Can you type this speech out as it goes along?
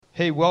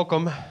Hey,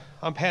 welcome.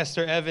 I'm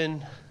Pastor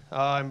Evan.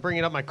 I'm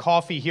bringing up my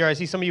coffee here. I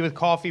see some of you with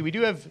coffee. We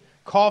do have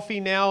coffee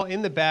now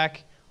in the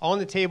back on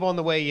the table on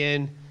the way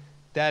in.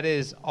 That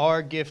is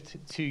our gift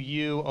to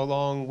you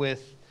along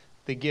with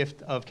the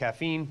gift of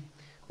caffeine.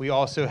 We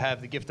also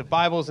have the gift of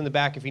Bibles in the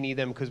back if you need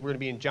them because we're going to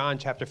be in John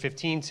chapter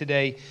 15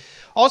 today.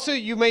 Also,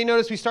 you may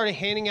notice we started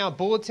handing out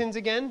bulletins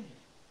again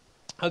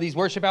of these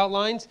worship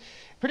outlines.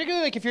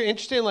 Particularly like if you're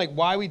interested in like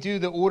why we do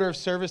the order of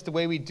service the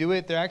way we do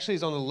it, there actually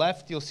is on the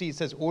left, you'll see it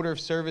says order of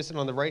service, and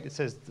on the right it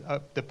says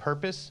the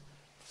purpose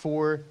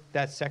for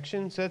that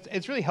section. So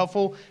it's really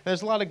helpful.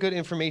 There's a lot of good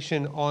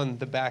information on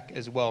the back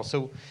as well.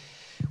 So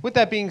with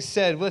that being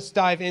said, let's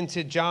dive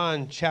into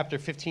John chapter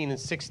 15 and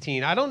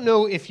 16. I don't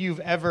know if you've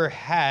ever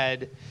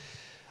had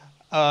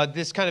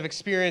this kind of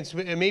experience.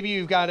 Maybe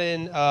you've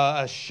gotten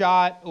a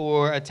shot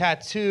or a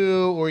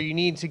tattoo, or you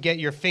need to get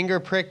your finger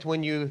pricked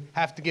when you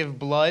have to give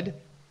blood.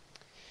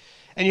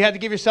 And you have to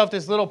give yourself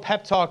this little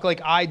pep talk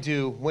like I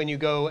do when you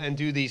go and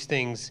do these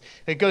things.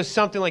 It goes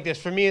something like this.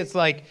 For me, it's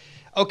like,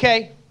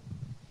 okay,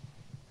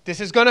 this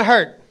is going to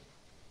hurt.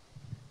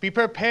 Be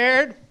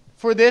prepared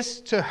for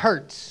this to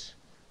hurt.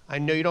 I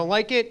know you don't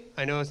like it.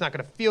 I know it's not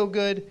going to feel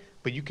good,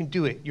 but you can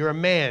do it. You're a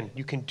man.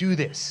 You can do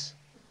this.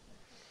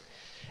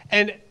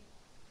 And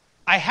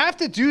I have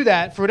to do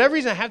that. For whatever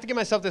reason, I have to give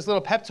myself this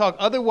little pep talk.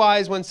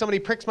 Otherwise, when somebody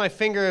pricks my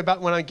finger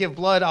about when I give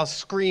blood, I'll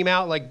scream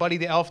out like Buddy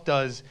the Elf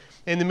does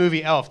in the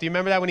movie Elf. Do you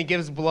remember that when he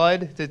gives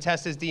blood to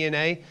test his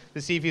DNA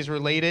to see if he's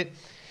related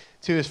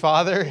to his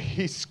father?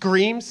 He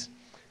screams.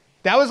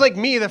 That was like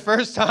me the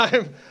first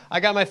time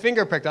I got my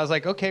finger pricked. I was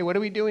like, okay, what are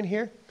we doing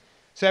here?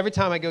 So every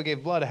time I go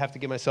give blood, I have to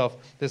give myself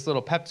this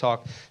little pep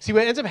talk. See,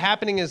 what ends up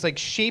happening is like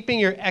shaping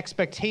your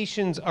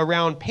expectations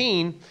around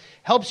pain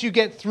helps you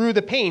get through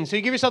the pain. So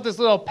you give yourself this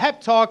little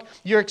pep talk.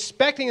 You're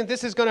expecting that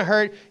this is going to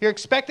hurt. You're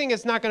expecting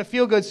it's not going to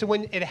feel good. So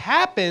when it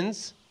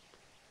happens,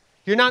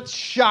 you're not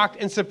shocked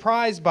and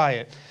surprised by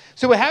it.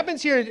 So what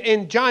happens here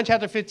in John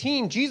chapter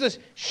 15, Jesus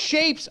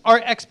shapes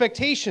our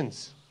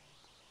expectations.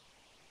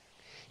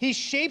 He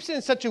shapes it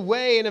in such a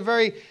way, in a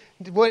very,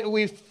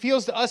 what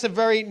feels to us a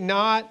very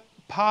not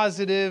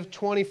positive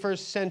 21st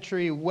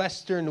century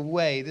Western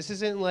way. This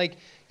isn't like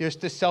there's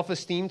the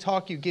self-esteem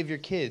talk you give your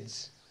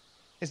kids.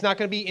 It's not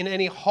going to be in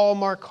any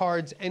Hallmark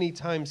cards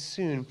anytime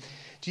soon.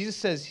 Jesus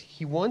says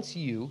he wants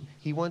you,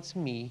 he wants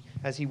me,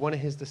 as he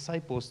wanted his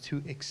disciples,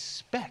 to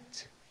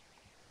expect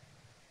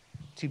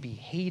to be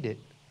hated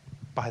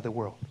by the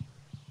world.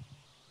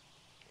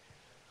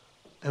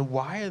 And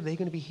why are they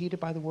going to be hated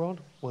by the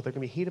world? Well, they're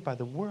going to be hated by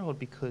the world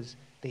because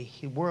the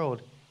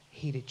world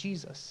hated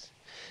Jesus.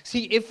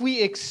 See, if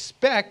we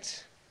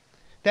expect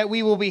that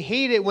we will be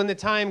hated when the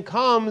time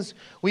comes,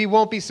 we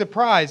won't be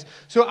surprised.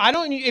 So I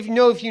don't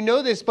know if you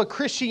know this, but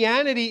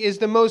Christianity is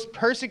the most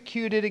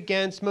persecuted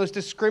against, most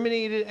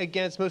discriminated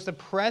against, most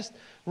oppressed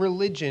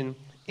religion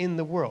in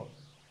the world.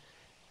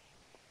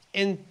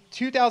 In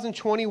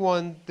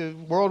 2021, the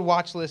World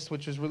Watch List,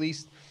 which was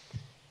released,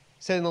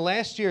 said in the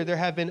last year there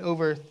have been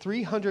over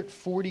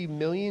 340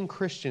 million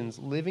Christians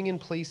living in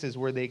places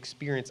where they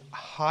experience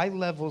high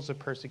levels of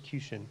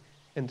persecution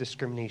and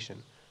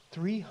discrimination.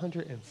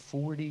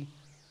 340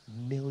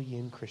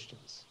 million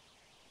Christians.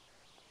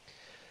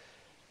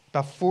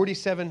 About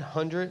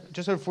 4,700,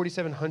 just over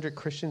 4,700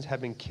 Christians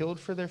have been killed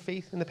for their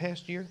faith in the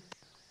past year.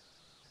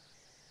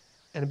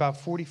 And about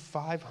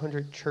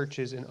 4,500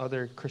 churches and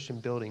other Christian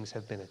buildings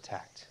have been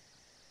attacked.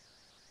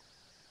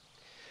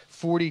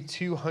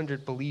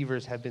 4,200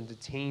 believers have been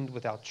detained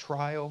without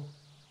trial,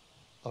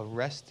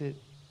 arrested,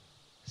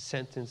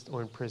 sentenced,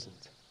 or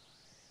imprisoned.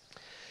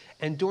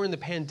 And during the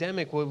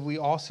pandemic, what we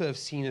also have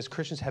seen is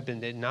Christians have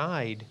been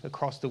denied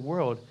across the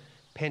world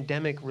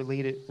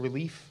pandemic-related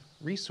relief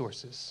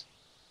resources.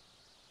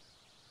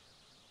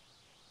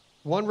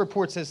 One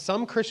report says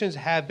some Christians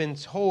have been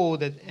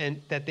told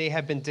that they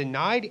have been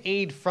denied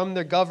aid from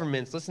their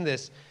governments, listen to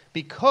this,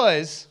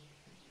 because,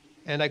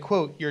 and I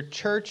quote, your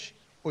church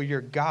or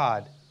your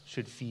God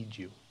should feed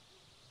you.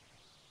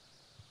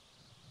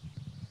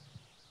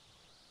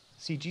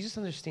 See, Jesus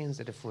understands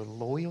that if we're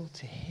loyal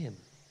to him,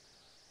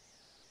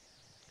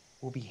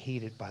 we'll be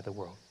hated by the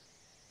world,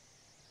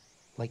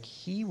 like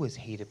he was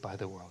hated by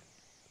the world.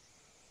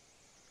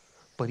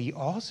 But he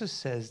also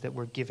says that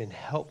we're given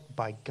help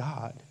by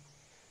God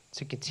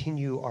to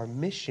continue our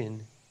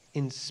mission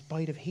in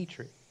spite of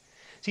hatred.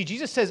 See,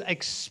 Jesus says,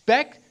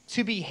 expect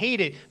to be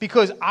hated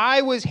because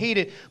I was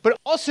hated, but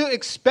also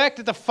expect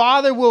that the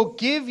Father will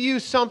give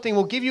you something,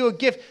 will give you a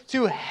gift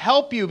to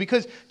help you.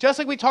 Because just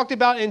like we talked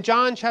about in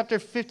John chapter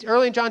 15,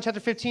 early in John chapter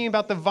 15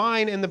 about the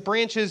vine and the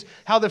branches,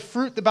 how the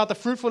fruit, about the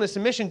fruitfulness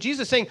of mission,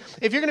 Jesus is saying,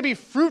 if you're going to be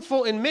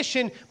fruitful in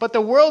mission, but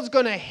the world's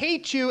going to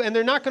hate you and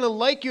they're not going to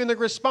like you and they're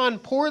going to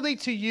respond poorly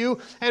to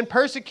you and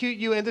persecute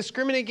you and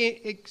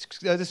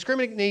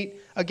discriminate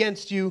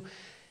against you,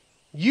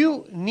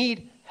 you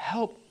need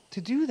help to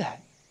do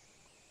that.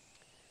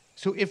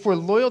 So if we're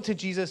loyal to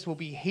Jesus, we'll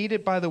be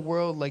hated by the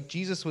world like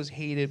Jesus was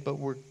hated, but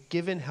we're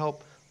given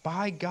help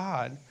by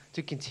God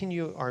to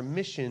continue our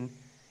mission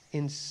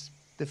in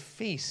the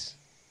face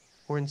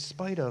or in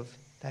spite of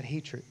that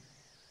hatred.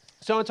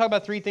 So I want to talk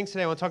about three things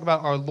today. I want to talk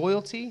about our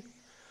loyalty,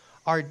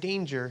 our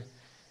danger,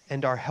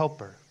 and our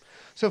helper.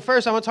 So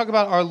first, I want to talk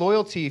about our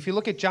loyalty. If you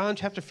look at John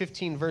chapter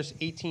 15, verse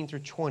 18 through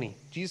 20,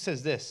 Jesus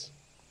says this: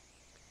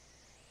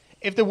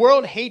 "If the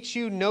world hates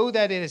you, know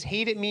that it has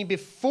hated me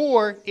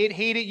before it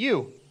hated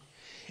you.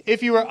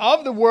 If you were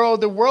of the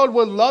world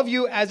would love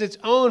you as its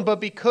own, but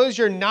because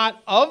you're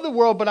not of the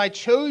world, but I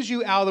chose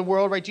you out of the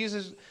world," right?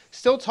 Jesus is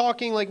still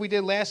talking like we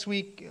did last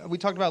week. We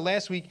talked about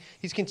last week.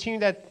 He's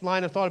continuing that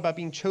line of thought about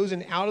being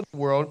chosen out of the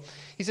world.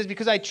 He says,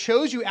 because I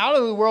chose you out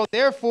of the world,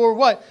 therefore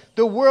what?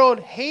 The world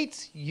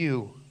hates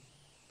you.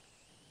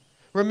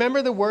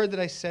 Remember the word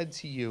that I said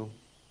to you.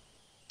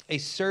 A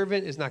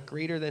servant is not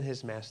greater than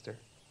his master.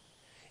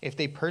 If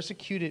they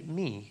persecuted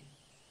me,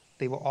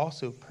 they will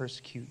also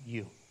persecute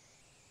you.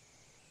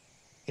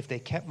 If they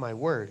kept my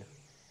word,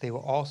 they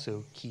will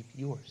also keep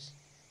yours.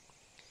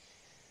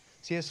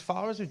 See, as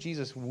followers of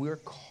Jesus, we're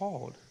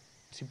called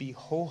to be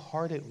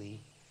wholeheartedly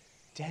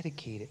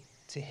dedicated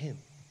to him.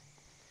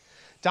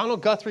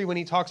 Donald Guthrie, when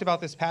he talks about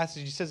this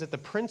passage, he says that the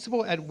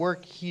principle at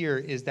work here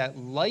is that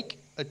like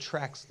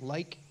attracts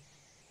like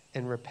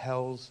and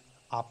repels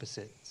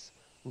opposites.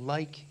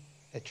 Like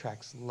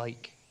attracts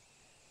like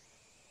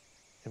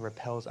and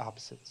repels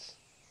opposites.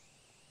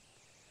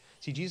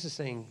 See, Jesus is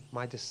saying,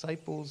 my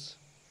disciples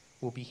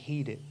will be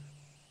hated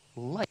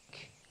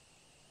like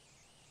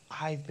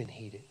I've been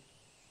hated.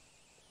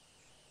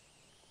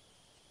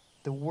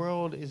 The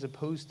world is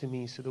opposed to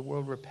me, so the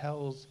world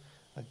repels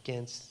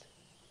against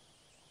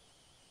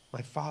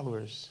my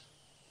followers.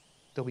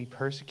 They'll be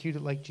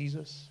persecuted like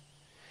Jesus,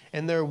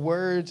 and their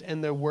words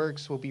and their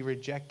works will be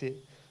rejected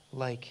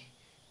like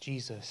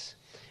Jesus.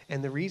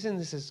 And the reason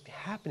this is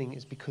happening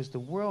is because the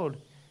world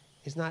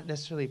is not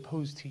necessarily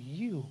opposed to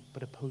you,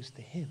 but opposed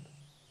to him.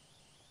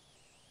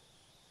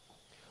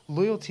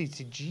 Loyalty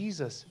to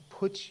Jesus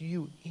puts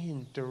you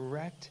in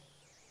direct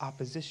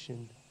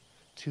opposition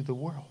to the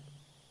world.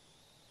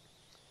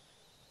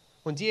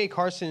 When D.A.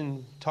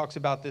 Carson talks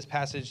about this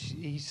passage,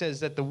 he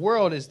says that the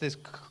world is this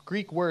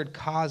Greek word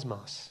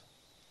cosmos.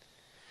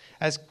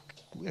 As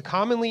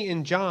commonly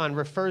in John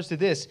refers to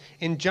this.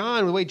 In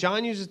John, the way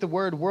John uses the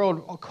word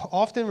world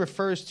often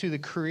refers to the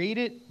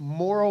created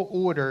moral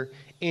order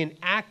in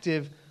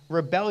active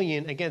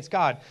rebellion against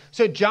God.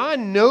 So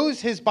John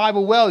knows his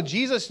Bible well.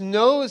 Jesus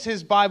knows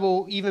his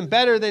Bible even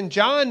better than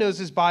John knows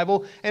his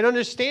Bible, and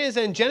understands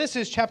that in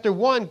Genesis chapter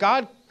 1,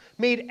 God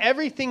made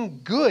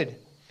everything good.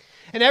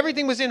 And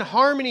everything was in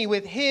harmony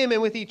with him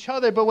and with each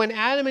other. But when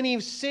Adam and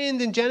Eve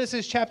sinned in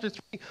Genesis chapter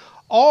 3,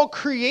 all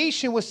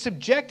creation was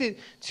subjected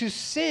to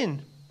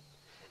sin.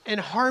 And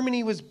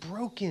harmony was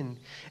broken.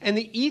 And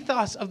the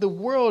ethos of the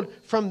world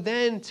from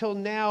then till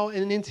now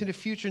and into the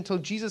future until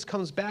Jesus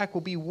comes back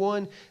will be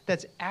one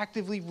that's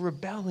actively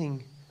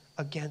rebelling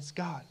against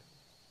God.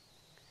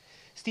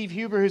 Steve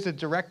Huber, who's the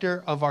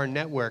director of our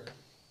network,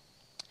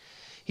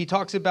 he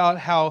talks about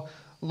how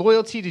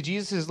loyalty to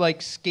Jesus is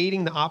like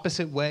skating the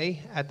opposite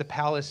way at the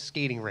Palace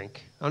skating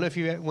rink. I don't know if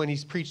you, when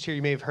he's preached here,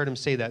 you may have heard him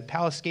say that.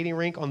 Palace skating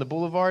rink on the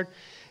boulevard.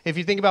 If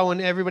you think about when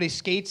everybody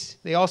skates,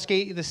 they all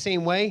skate the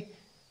same way.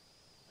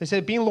 They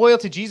said being loyal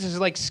to Jesus is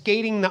like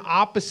skating the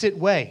opposite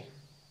way.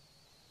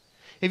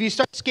 If you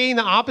start skating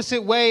the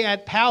opposite way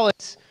at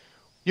Palace,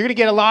 you're going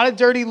to get a lot of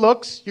dirty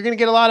looks, you're going to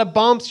get a lot of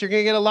bumps, you're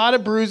going to get a lot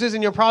of bruises,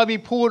 and you'll probably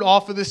be pulled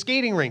off of the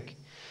skating rink.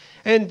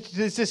 And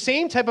it's the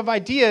same type of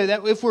idea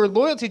that if we're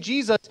loyal to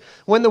Jesus,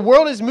 when the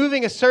world is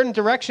moving a certain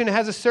direction, it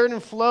has a certain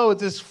flow,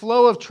 it's this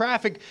flow of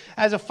traffic.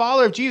 As a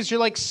follower of Jesus, you're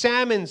like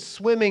salmon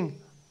swimming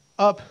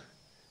up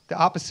the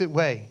opposite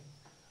way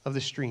of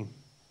the stream.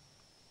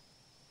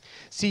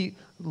 See,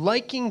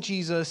 liking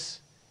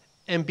Jesus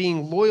and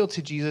being loyal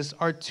to Jesus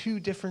are two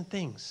different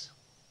things.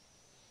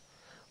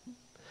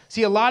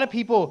 See, a lot of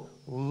people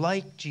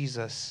like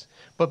Jesus,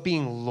 but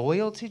being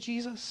loyal to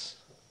Jesus,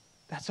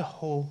 that's a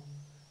whole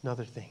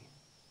nother thing.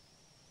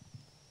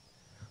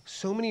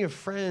 So many of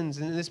friends,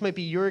 and this might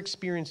be your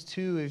experience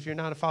too if you're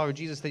not a follower of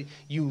Jesus, that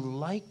you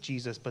like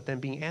Jesus, but then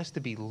being asked to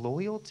be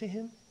loyal to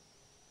him,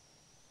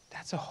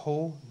 that's a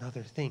whole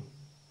nother thing.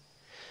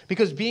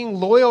 Because being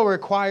loyal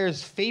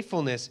requires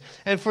faithfulness.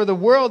 And for the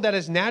world that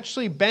is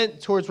naturally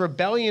bent towards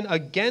rebellion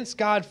against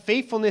God,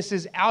 faithfulness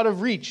is out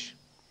of reach.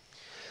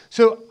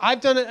 So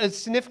I've done a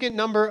significant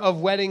number of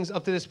weddings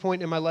up to this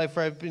point in my life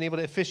where I've been able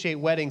to officiate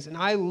weddings, and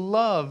I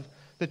love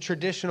the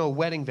traditional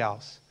wedding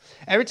vows.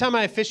 Every time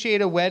I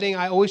officiate a wedding,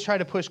 I always try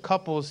to push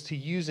couples to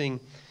using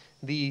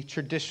the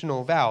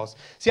traditional vows.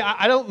 See,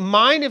 I don't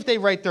mind if they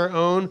write their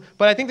own,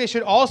 but I think they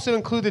should also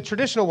include the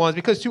traditional ones,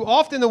 because too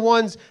often the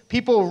ones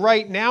people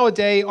write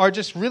nowadays are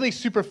just really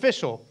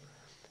superficial.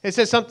 It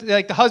says something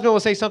like, the husband will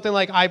say something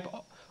like, I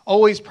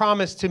always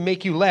promise to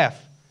make you laugh.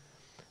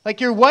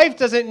 Like, your wife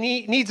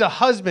needs a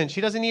husband.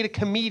 She doesn't need a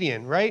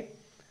comedian, right?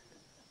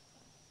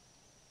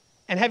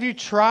 And have you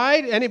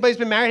tried, anybody's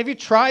been married, have you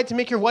tried to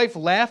make your wife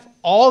laugh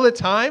all the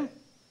time?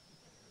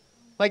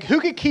 Like,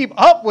 who could keep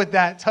up with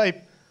that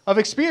type of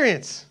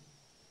experience?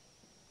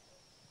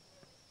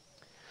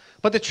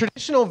 But the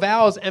traditional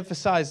vows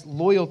emphasize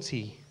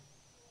loyalty.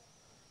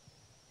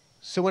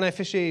 So when I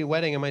officiate a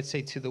wedding, I might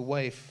say to the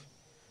wife,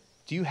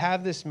 do you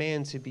have this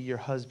man to be your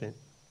husband,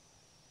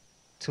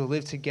 to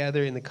live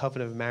together in the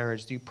covenant of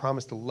marriage? Do you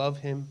promise to love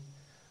him,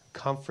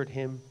 comfort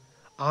him,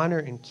 honor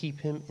and keep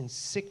him in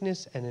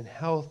sickness and in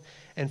health,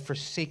 and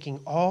forsaking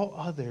all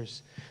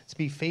others, to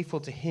be faithful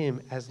to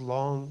him as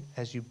long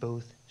as you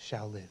both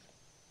shall live?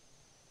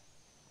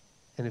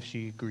 And if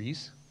she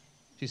agrees,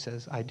 she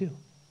says, I do.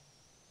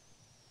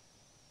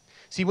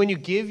 See, when you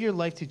give your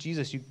life to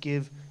Jesus, you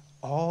give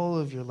all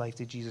of your life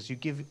to Jesus. You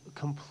give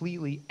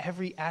completely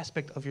every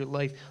aspect of your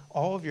life,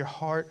 all of your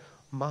heart,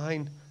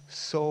 mind,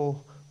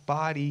 soul,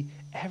 body,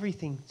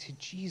 everything to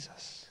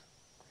Jesus.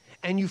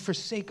 And you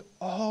forsake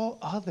all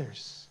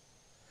others,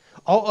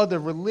 all other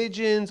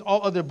religions,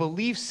 all other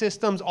belief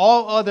systems,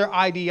 all other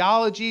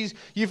ideologies.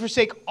 You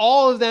forsake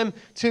all of them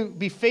to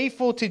be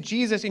faithful to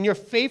Jesus, and you're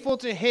faithful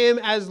to him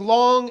as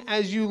long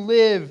as you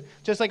live.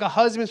 Just like a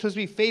husband is supposed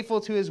to be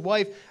faithful to his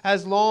wife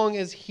as long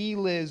as he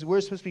lives, we're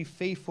supposed to be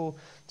faithful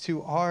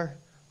to our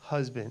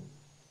husband,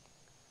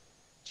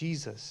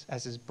 Jesus,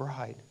 as his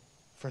bride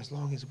for as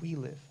long as we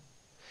live.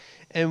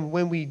 And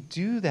when we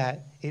do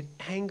that, it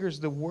angers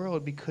the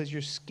world because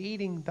you're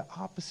skating the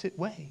opposite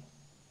way.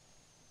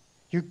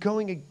 You're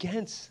going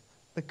against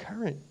the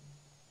current.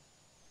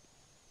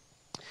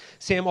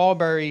 Sam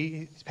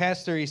Albury,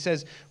 pastor, he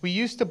says, we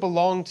used to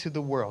belong to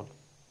the world.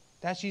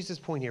 That's Jesus'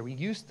 point here. We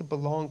used to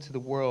belong to the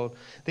world.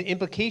 The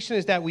implication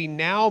is that we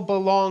now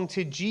belong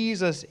to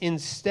Jesus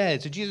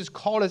instead. So Jesus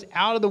called us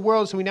out of the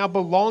world, so we now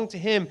belong to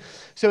him.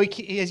 So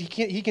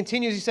he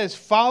continues, he says,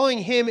 following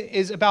him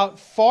is about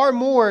far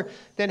more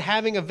than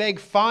having a vague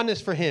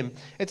fondness for him.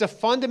 It's a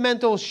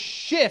fundamental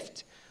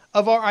shift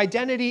of our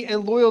identity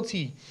and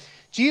loyalty.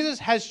 Jesus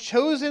has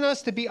chosen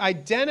us to be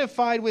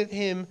identified with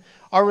him.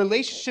 Our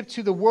relationship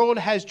to the world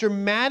has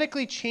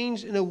dramatically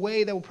changed in a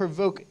way that will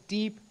provoke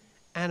deep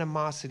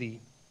animosity.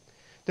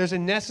 There's a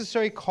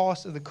necessary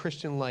cost of the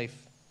Christian life,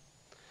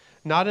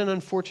 not an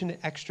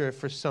unfortunate extra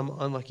for some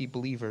unlucky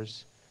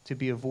believers to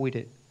be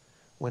avoided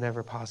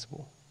whenever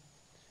possible.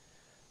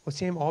 What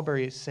Sam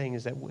Albury is saying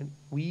is that when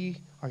we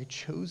are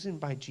chosen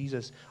by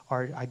Jesus,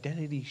 our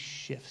identity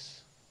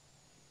shifts.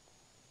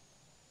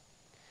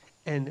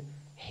 And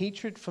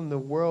hatred from the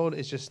world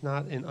is just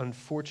not an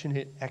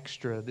unfortunate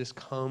extra. This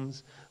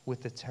comes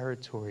with the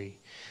territory.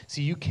 So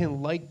you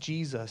can like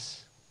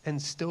Jesus and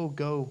still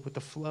go with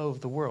the flow of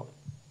the world.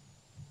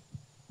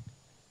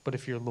 But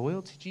if you're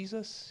loyal to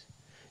Jesus,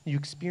 you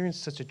experience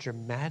such a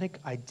dramatic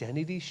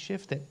identity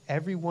shift that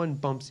everyone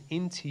bumps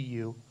into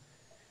you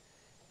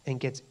and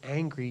gets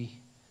angry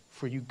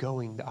for you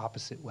going the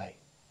opposite way.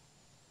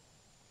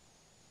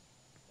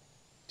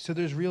 So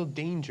there's real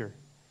danger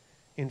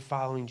in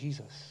following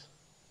Jesus.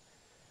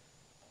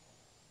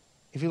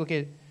 If you look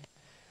at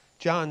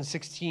John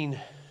 16,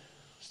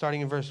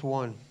 starting in verse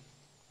 1,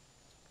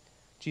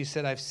 Jesus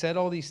said, I've said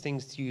all these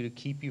things to you to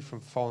keep you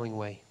from falling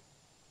away.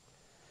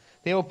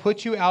 They will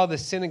put you out of the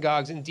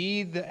synagogues.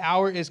 Indeed, the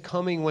hour is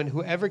coming when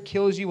whoever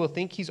kills you will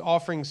think he's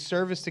offering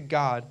service to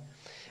God.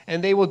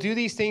 And they will do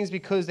these things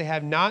because they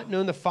have not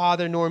known the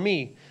Father nor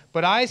me.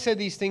 But I said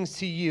these things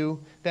to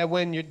you, that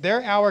when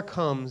their hour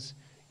comes,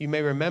 you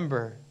may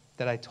remember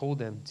that I told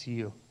them to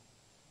you.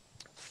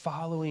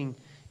 Following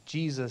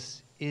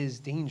Jesus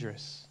is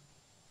dangerous.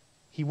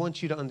 He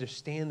wants you to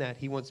understand that.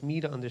 He wants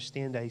me to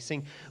understand that. He's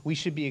saying we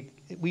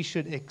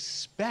should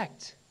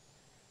expect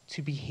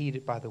to be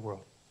hated by the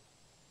world.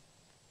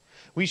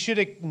 We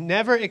should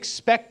never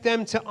expect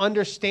them to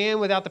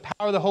understand without the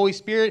power of the Holy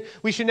Spirit.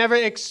 We should never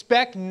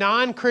expect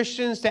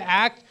non-Christians to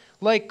act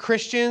like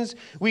Christians.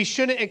 We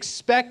shouldn't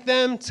expect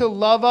them to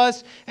love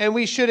us, and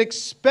we should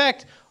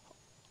expect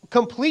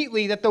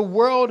completely that the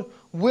world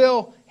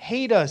will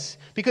hate us,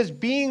 because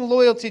being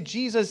loyal to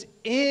Jesus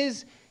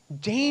is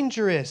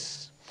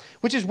dangerous.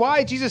 Which is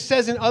why Jesus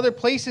says in other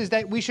places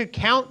that we should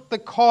count the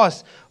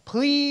cost.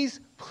 Please,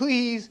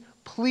 please,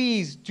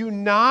 please do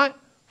not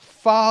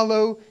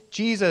follow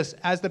Jesus.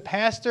 As the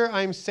pastor,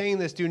 I'm saying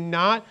this. Do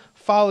not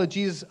follow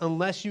Jesus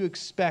unless you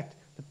expect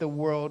that the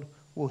world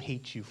will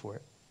hate you for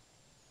it.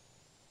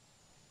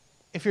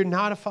 If you're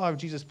not a follower of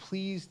Jesus,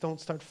 please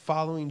don't start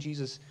following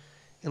Jesus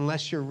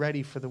unless you're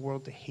ready for the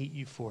world to hate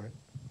you for it.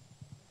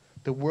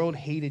 The world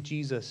hated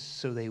Jesus,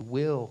 so they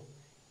will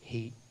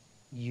hate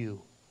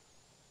you.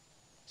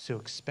 So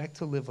expect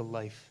to live a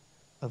life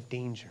of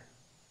danger.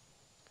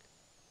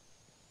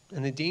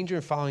 And the danger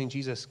of following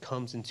Jesus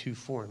comes in two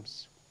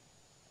forms.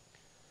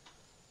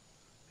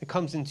 It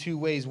comes in two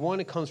ways. One,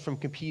 it comes from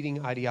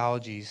competing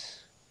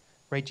ideologies.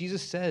 Right?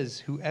 Jesus says,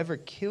 whoever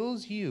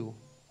kills you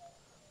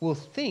will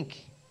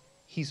think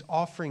he's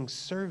offering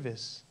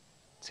service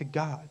to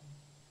God.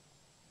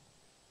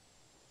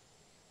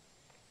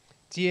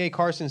 D.A.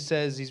 Carson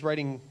says, he's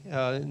writing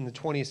in the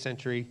 20th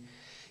century,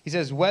 he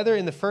says, whether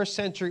in the first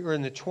century or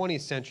in the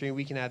 20th century,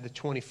 we can add the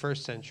 21st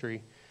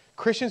century,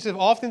 Christians have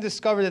often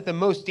discovered that the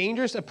most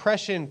dangerous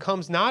oppression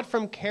comes not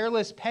from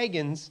careless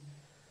pagans,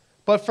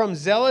 but from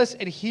zealous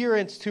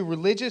adherents to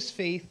religious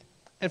faith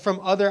and from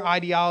other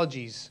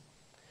ideologies.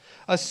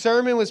 A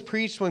sermon was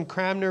preached when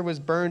Cranmer was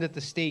burned at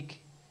the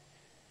stake.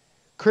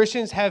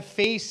 Christians have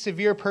faced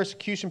severe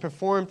persecution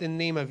performed in the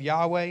name of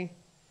Yahweh,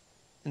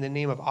 in the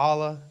name of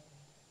Allah,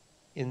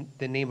 in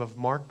the name of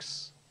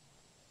Marx,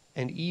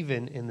 and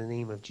even in the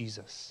name of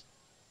Jesus.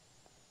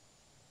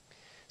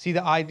 See,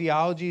 the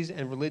ideologies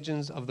and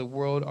religions of the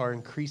world are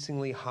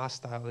increasingly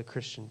hostile to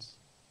Christians.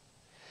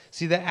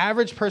 See, the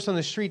average person on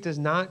the street does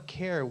not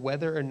care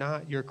whether or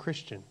not you're a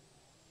Christian.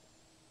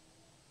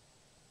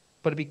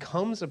 But it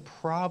becomes a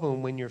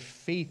problem when your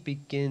faith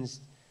begins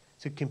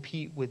to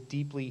compete with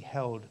deeply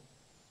held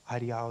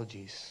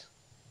ideologies,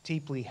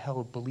 deeply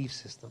held belief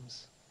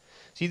systems.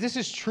 See, this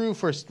is true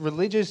for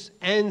religious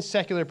and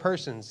secular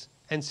persons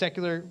and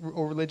secular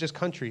or religious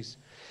countries.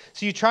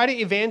 So you try to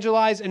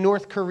evangelize a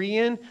North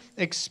Korean,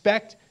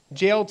 expect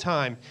jail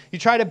time. You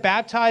try to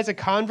baptize a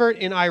convert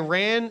in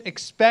Iran,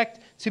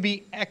 expect to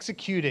be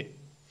executed.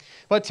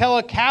 But tell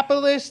a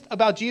capitalist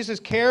about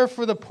Jesus' care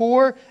for the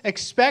poor,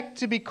 expect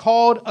to be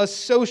called a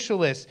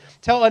socialist.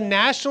 Tell a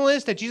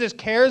nationalist that Jesus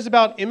cares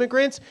about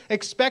immigrants,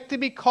 expect to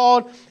be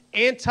called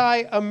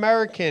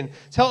anti-American.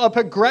 Tell a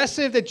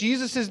progressive that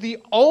Jesus is the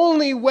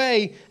only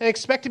way and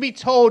expect to be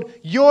told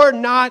you're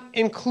not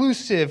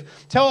inclusive.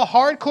 Tell a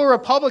hardcore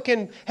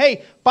Republican,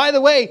 hey, by the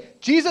way,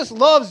 Jesus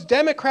loves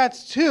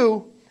Democrats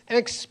too, and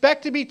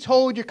expect to be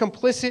told you're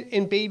complicit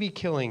in baby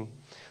killing.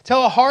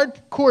 Tell a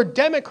hardcore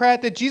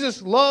Democrat that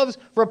Jesus loves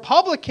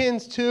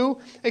Republicans too,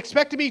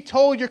 expect to be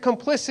told you're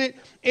complicit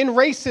in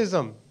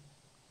racism.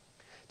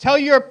 Tell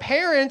your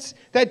parents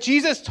that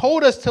Jesus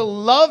told us to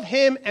love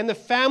him and the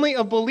family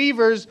of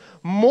believers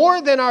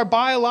more than our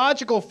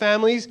biological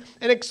families,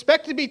 and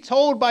expect to be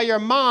told by your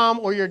mom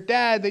or your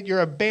dad that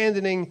you're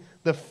abandoning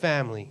the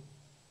family.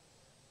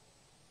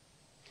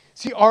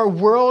 See, our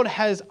world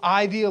has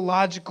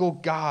ideological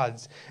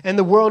gods, and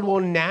the world will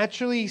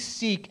naturally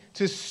seek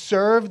to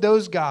serve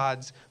those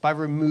gods by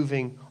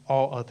removing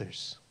all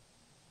others.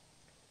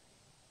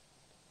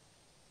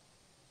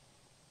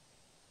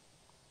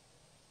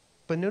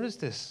 But notice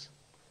this.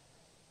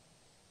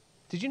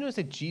 Did you notice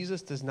that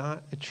Jesus does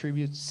not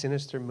attribute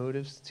sinister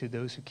motives to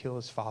those who kill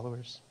his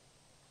followers?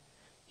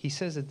 He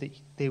says that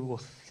they will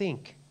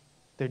think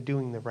they're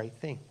doing the right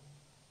thing.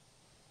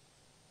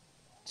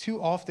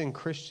 Too often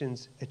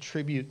Christians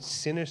attribute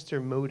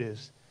sinister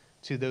motives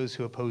to those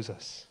who oppose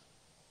us.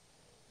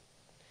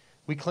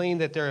 We claim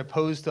that they're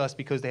opposed to us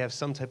because they have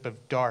some type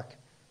of dark,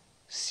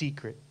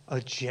 secret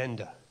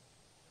agenda.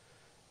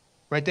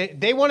 Right?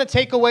 They want to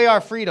take away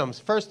our freedoms.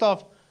 First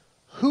off,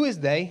 who is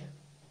they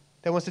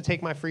that wants to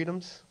take my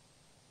freedoms?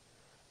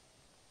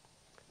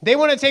 They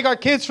want to take our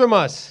kids from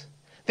us.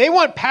 They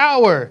want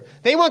power.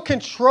 They want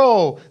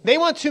control. They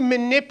want to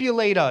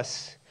manipulate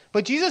us.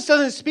 But Jesus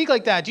doesn't speak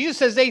like that. Jesus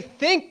says they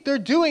think they're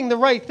doing the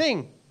right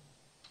thing.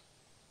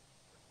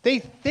 They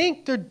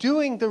think they're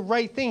doing the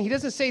right thing. He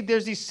doesn't say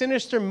there's these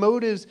sinister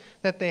motives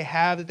that they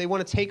have, that they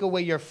want to take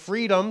away your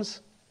freedoms.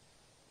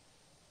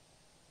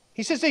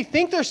 He says they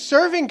think they're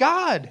serving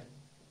God.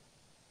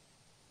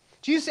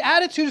 Jesus'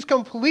 attitude is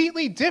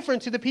completely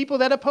different to the people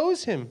that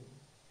oppose him.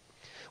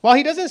 While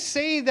he doesn't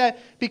say that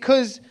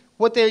because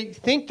what they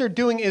think they're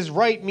doing is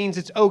right means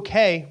it's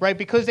okay, right?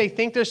 Because they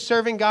think they're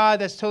serving God,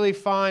 that's totally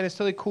fine, it's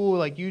totally cool,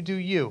 like you do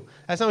you.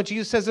 That's not what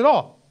Jesus says at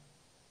all.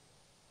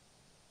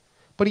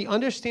 But he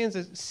understands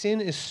that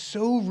sin is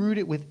so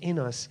rooted within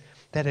us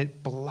that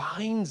it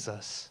blinds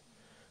us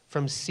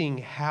from seeing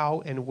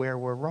how and where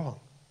we're wrong.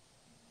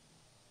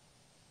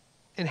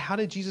 And how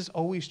did Jesus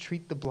always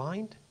treat the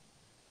blind?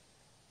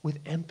 With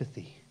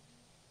empathy.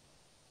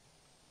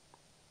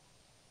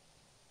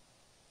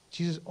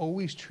 Jesus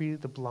always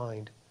treated the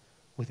blind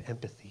with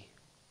empathy.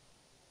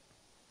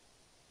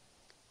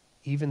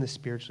 Even the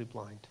spiritually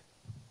blind,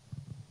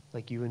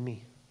 like you and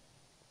me.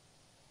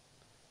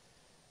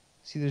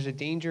 See, there's a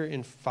danger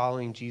in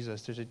following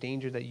Jesus. There's a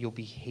danger that you'll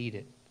be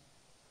hated.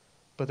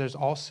 But there's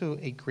also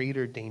a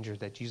greater danger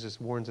that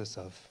Jesus warns us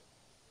of,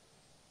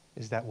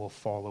 is that we'll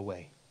fall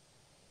away.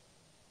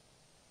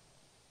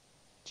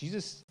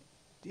 Jesus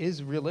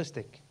is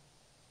realistic,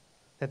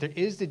 that there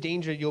is the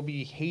danger you'll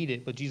be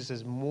hated, but Jesus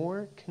is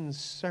more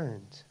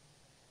concerned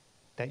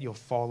that you'll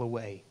fall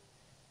away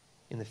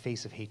in the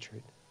face of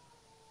hatred.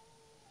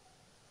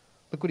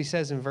 Look what he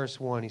says in verse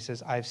 1. He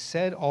says, I've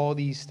said all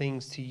these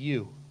things to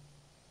you,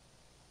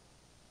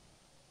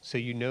 so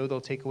you know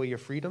they'll take away your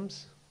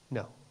freedoms?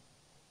 No.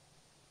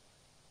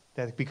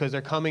 That because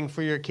they're coming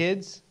for your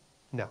kids?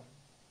 No.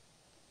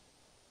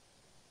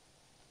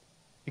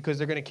 Because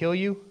they're going to kill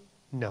you?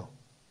 No.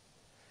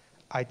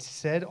 I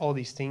said all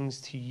these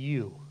things to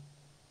you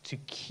to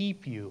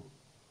keep you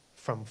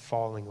from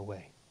falling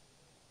away.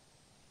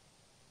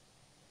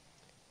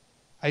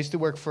 I used to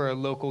work for a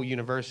local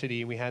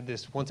university. We had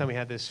this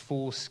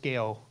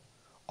full-scale,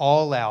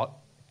 all-out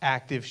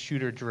active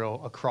shooter drill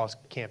across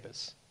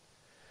campus.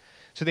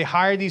 So they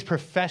hired these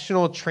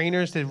professional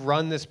trainers to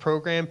run this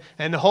program,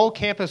 and the whole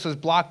campus was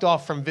blocked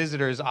off from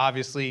visitors,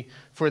 obviously,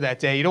 for that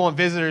day. You don't want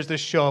visitors to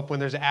show up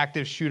when there's an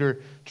active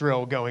shooter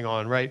drill going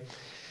on, right?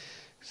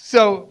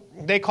 So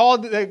they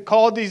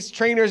called these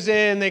trainers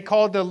in, they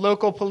called the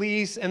local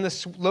police and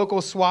the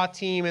local SWAT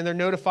team, and they're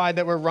notified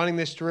that we're running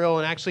this drill.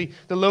 And actually,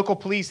 the local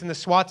police and the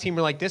SWAT team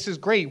are like, this is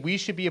great. We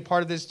should be a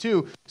part of this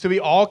too, so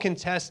we all can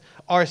test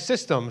our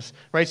systems,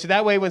 right? So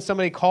that way, when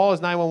somebody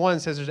calls 911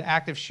 and says there's an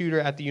active shooter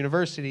at the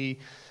university,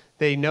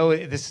 they know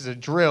this is a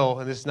drill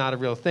and this is not a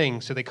real thing.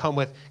 So they come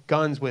with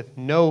guns with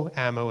no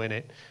ammo in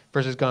it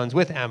versus guns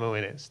with ammo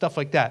in it, stuff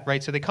like that,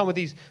 right? So they come with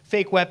these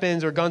fake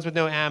weapons or guns with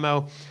no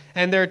ammo,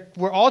 and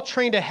we're all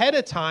trained ahead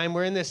of time.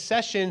 We're in this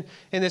session,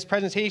 in this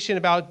presentation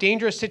about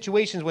dangerous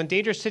situations. When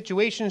dangerous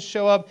situations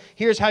show up,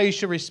 here's how you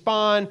should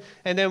respond,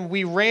 and then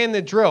we ran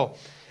the drill.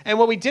 And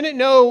what we didn't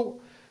know,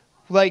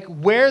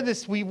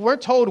 we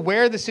weren't told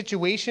where the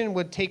situation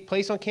would take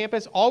place on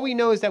campus. All we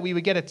know is that we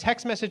would get a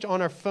text message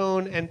on our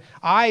phone, and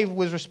I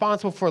was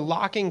responsible for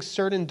locking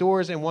certain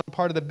doors in one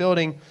part of the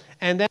building,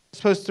 and then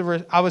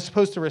I was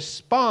supposed to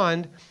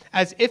respond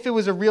as if it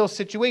was a real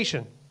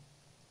situation.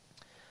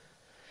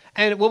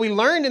 And what we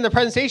learned in the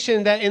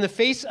presentation, that in the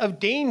face of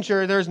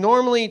danger, there's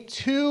normally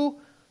two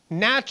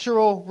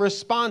natural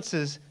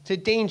responses to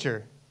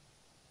danger.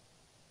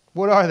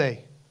 What are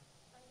they?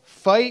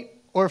 Fight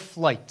or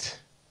flight.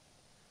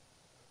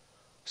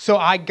 So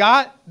I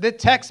got the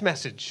text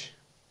message,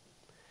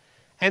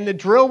 and the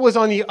drill was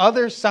on the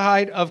other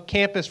side of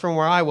campus from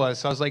where I was.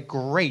 So I was like,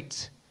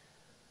 great,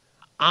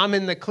 I'm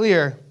in the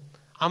clear.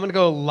 I'm going to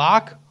go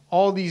lock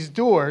all these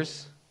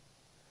doors,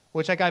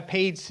 which I got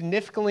paid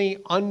significantly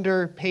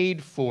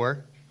underpaid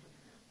for,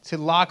 to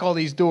lock all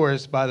these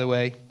doors, by the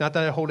way. Not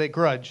that I hold a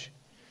grudge.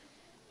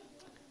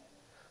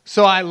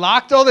 So I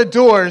locked all the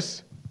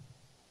doors,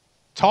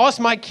 tossed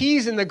my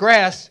keys in the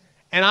grass,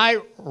 and I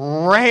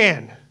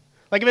ran.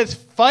 Like if it's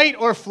fight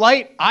or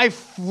flight, I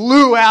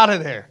flew out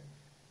of there.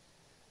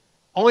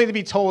 Only to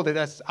be told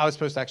that I was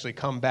supposed to actually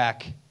come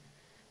back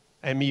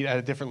and meet at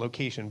a different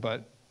location.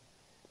 But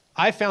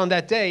I found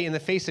that day, in the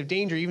face of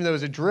danger, even though it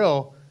was a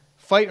drill,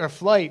 fight or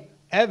flight,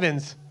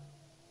 Evan's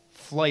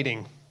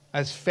flighting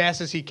as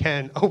fast as he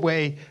can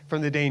away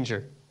from the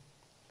danger.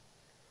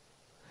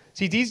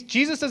 See,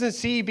 Jesus doesn't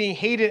see being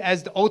hated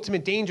as the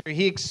ultimate danger.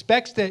 He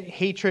expects that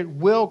hatred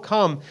will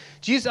come.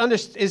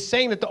 Jesus is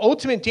saying that the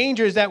ultimate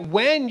danger is that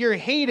when you're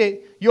hated,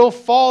 you'll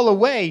fall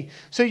away.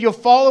 So you'll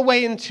fall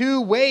away in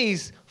two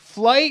ways,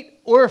 flight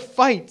or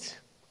fight.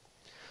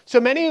 So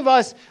many of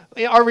us,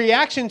 our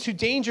reaction to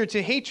danger,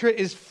 to hatred,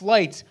 is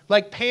flight.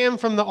 Like Pam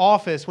from The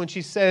Office when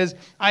she says,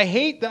 I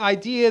hate the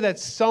idea that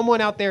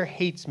someone out there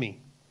hates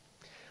me.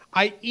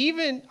 I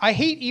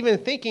hate even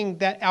thinking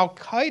that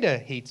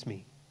Al-Qaeda hates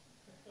me.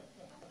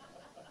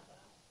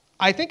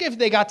 I think if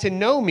they got to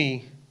know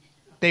me,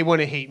 they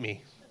wouldn't hate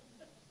me.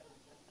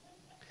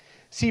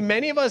 See,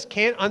 many of us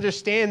can't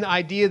understand the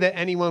idea that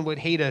anyone would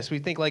hate us. We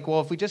think like,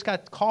 well, if we just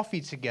got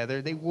coffee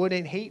together, they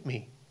wouldn't hate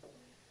me.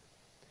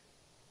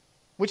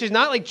 Which is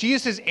not like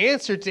Jesus'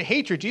 answer to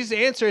hatred. Jesus'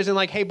 answer isn't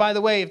like, hey, by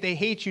the way, if they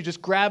hate you,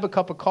 just grab a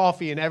cup of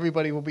coffee and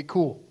everybody will be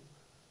cool.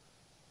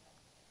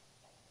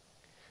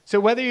 So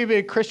whether you've been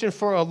a Christian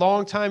for a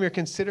long time or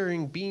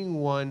considering being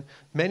one,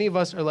 many of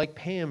us are like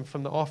Pam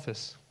from The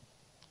Office.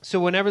 So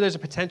whenever there's a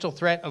potential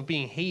threat of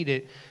being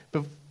hated,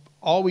 but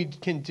all we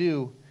can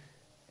do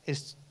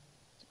is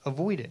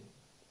avoid it.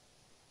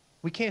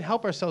 We can't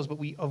help ourselves, but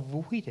we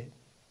avoid it.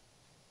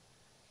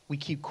 We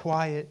keep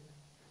quiet.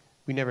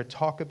 We never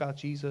talk about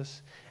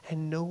Jesus.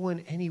 And no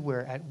one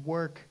anywhere at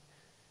work,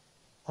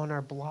 on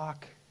our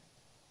block,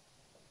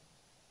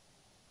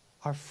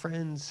 our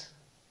friends,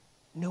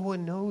 no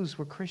one knows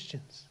we're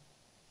Christians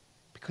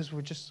because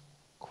we're just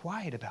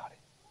quiet about it.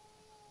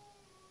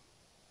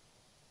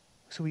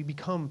 So we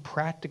become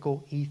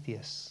practical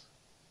atheists.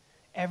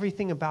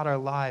 Everything about our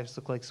lives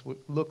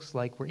looks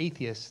like we're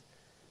atheists,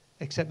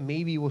 except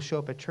maybe we'll show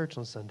up at church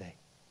on Sunday.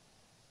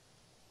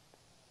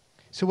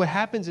 So what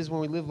happens is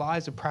when we live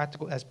lives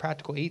as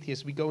practical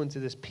atheists, we go into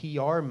this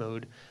PR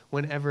mode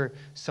whenever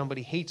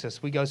somebody hates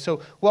us. We go,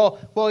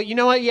 well, you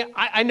know what? Yeah,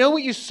 I know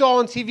what you saw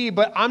on TV,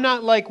 but I'm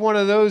not like one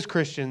of those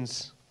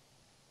Christians.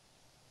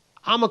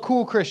 I'm a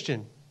cool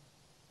Christian.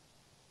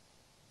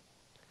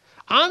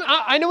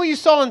 I know what you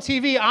saw on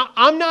TV.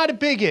 I'm not a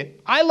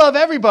bigot. I love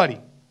everybody.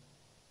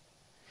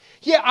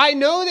 Yeah, I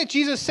know that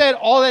Jesus said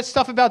all that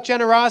stuff about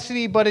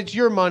generosity, but it's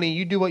your money.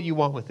 You do what you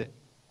want with it.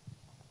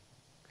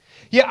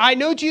 Yeah, I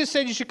know Jesus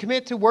said you should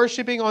commit to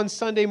worshiping on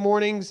Sunday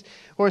mornings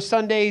or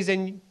Sundays,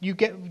 and you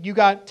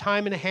got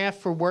time and a half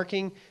for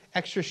working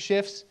extra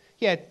shifts.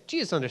 Yeah,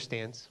 Jesus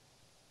understands.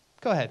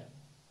 Go ahead.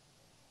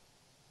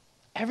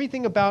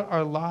 Everything about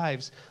our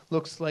lives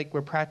looks like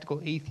we're practical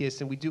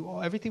atheists, and we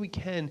do everything we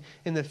can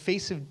in the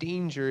face of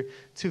danger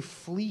to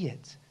flee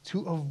it,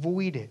 to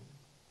avoid it.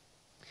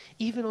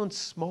 Even on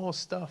small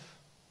stuff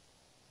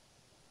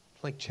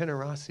like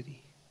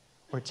generosity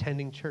or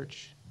attending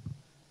church.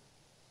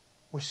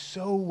 We're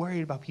so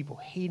worried about people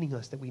hating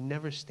us that we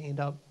never stand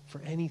up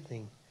for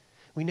anything.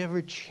 We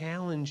never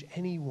challenge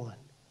anyone.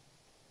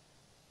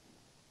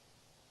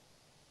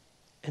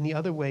 And the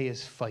other way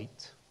is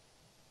fight.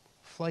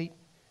 Flight,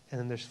 and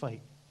then there's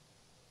fight.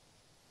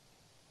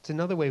 It's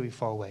another way we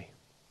fall away.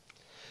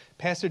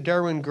 Pastor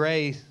Derwin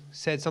Gray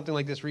said something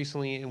like this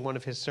recently in one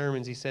of his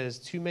sermons. He says,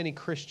 too many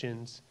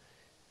Christians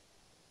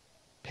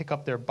pick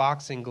up their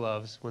boxing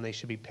gloves when they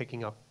should be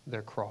picking up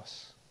their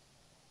cross.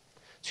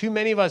 Too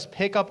many of us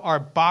pick up our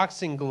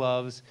boxing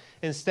gloves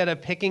instead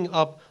of picking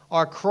up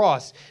our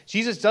cross.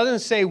 Jesus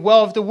doesn't say,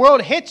 well, if the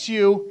world hits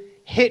you,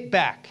 hit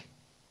back.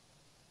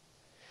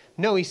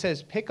 No, he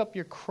says, pick up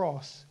your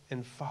cross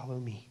and follow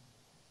me.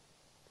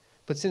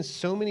 But since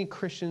so many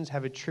Christians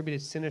have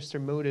attributed sinister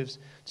motives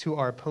to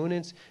our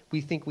opponents,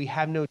 we think we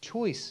have no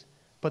choice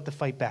but to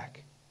fight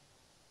back.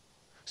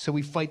 So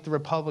we fight the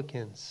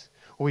Republicans,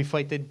 or we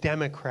fight the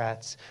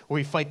Democrats, or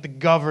we fight the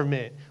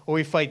government, or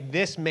we fight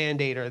this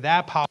mandate or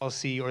that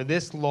policy or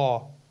this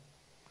law.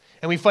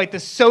 And we fight the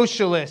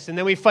socialists, and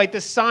then we fight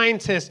the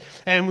scientists,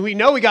 and we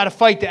know we got to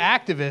fight the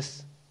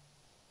activists.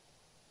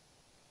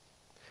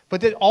 But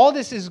that all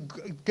this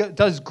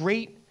does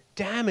great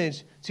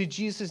damage to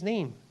Jesus'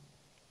 name.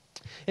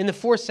 In the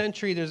 4th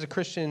century, there's a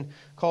Christian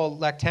called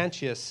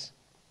Lactantius.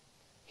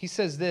 He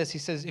says this, he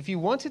says, if you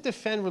want to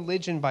defend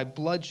religion by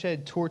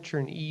bloodshed, torture,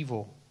 and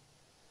evil,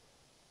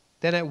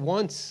 then at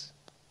once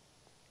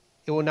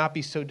it will not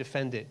be so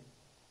defended.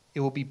 It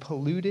will be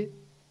polluted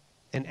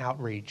and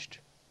outraged.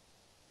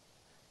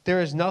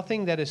 There is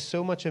nothing that is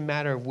so much a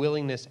matter of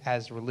willingness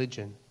as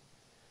religion.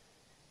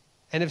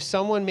 And if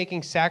someone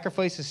making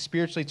sacrifice is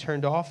spiritually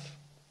turned off,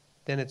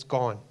 then it's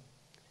gone.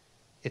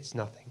 It's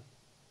nothing.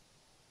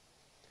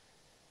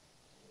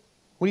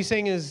 What he's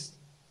saying is,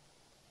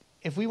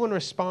 if we want to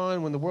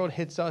respond when the world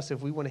hits us,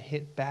 if we want to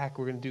hit back,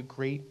 we're going to do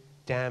great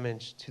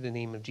damage to the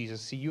name of Jesus.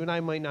 See, you and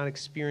I might not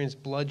experience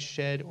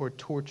bloodshed or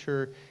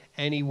torture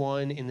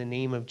anyone in the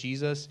name of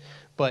Jesus,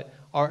 but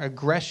our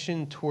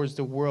aggression towards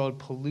the world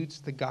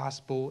pollutes the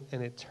gospel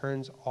and it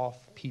turns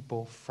off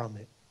people from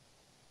it.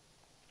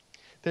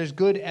 There's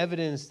good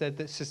evidence that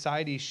the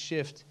societies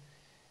shift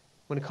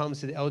when it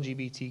comes to the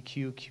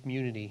LGBTQ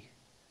community,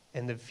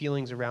 and the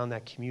feelings around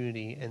that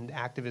community and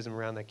activism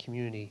around that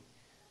community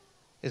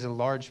is a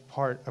large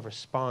part of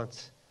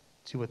response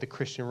to what the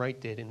Christian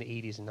right did in the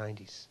 80s and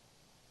 90s.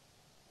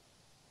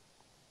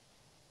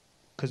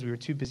 Because we were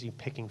too busy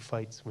picking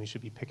fights when we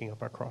should be picking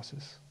up our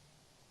crosses.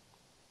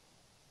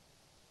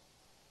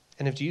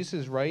 And if Jesus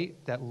is right,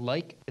 that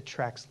like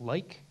attracts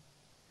like,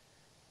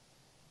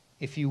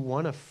 if you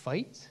want to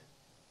fight,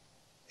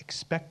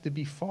 expect to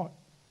be fought.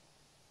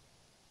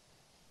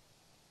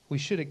 We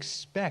should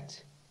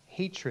expect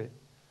hatred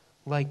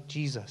like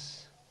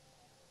Jesus,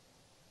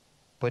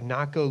 but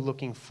not go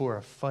looking for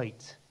a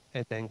fight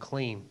and then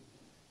claim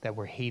that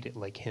we're hated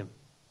like him.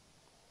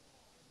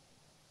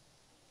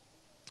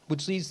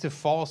 Which leads to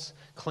false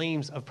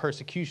claims of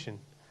persecution.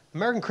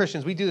 American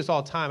Christians, we do this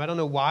all the time. I don't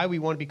know why we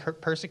want to be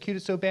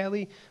persecuted so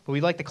badly, but we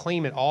like to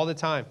claim it all the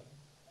time.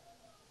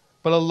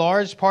 But a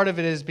large part of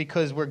it is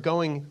because we're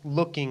going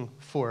looking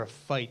for a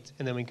fight.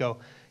 And then we go,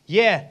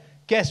 yeah,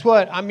 guess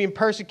what? I'm being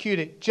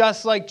persecuted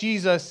just like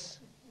Jesus.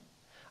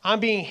 I'm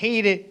being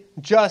hated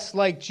just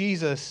like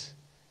Jesus.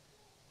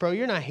 Bro,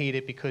 you're not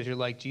hated because you're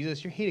like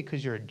Jesus. You're hated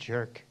because you're a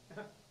jerk.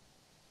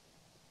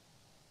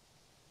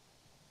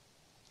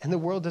 And the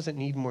world doesn't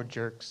need more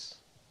jerks.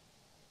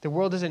 The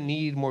world doesn't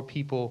need more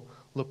people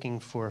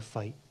looking for a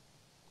fight.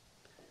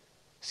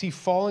 See,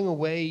 falling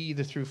away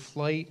either through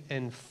flight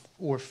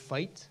or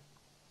fight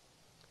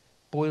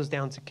boils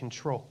down to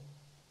control.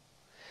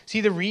 See,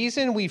 the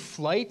reason we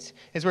flight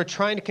is we're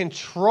trying to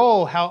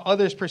control how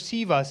others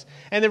perceive us.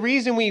 And the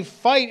reason we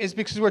fight is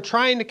because we're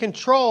trying to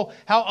control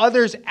how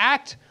others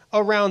act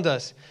around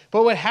us.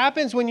 But what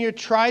happens when you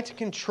try to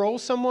control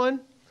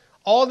someone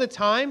all the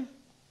time?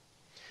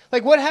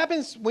 Like, what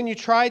happens when you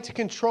try to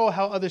control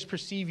how others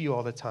perceive you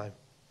all the time?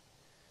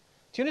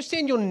 Do you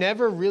understand you'll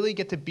never really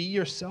get to be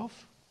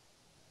yourself?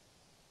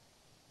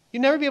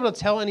 You'll never be able to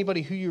tell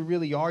anybody who you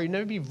really are. You'll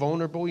never be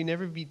vulnerable. You'll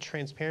never be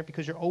transparent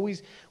because you're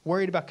always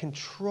worried about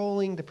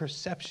controlling the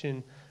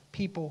perception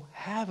people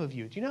have of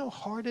you. Do you know how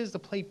hard it is to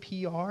play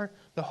PR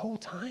the whole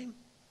time?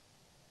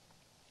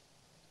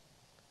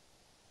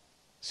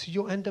 So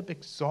you'll end up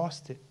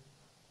exhausted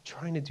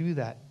trying to do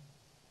that.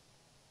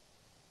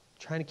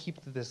 Trying to keep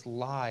this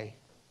lie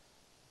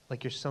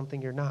like you're something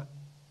you're not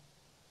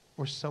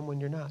or someone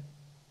you're not.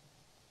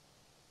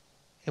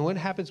 And what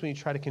happens when you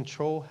try to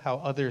control how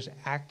others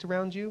act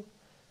around you?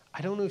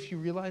 I don't know if you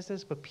realize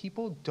this, but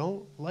people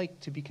don't like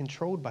to be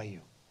controlled by you.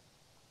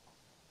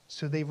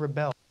 So they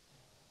rebel.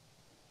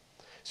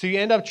 So you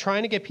end up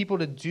trying to get people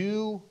to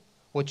do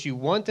what you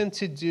want them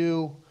to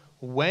do,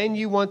 when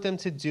you want them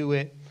to do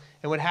it.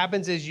 And what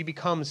happens is you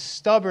become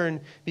stubborn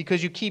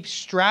because you keep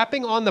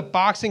strapping on the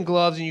boxing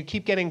gloves and you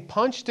keep getting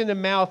punched in the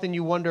mouth and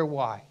you wonder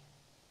why.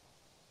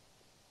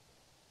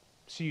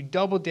 So you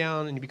double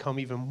down and you become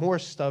even more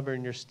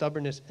stubborn. Your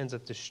stubbornness ends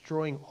up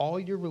destroying all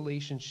your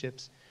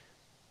relationships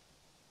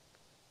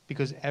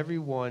because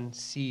everyone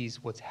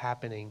sees what's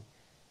happening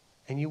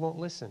and you won't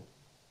listen.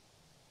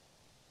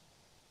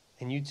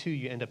 And you too,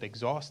 you end up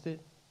exhausted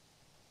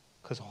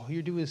because all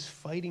you do is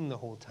fighting the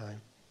whole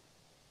time.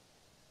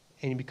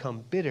 And you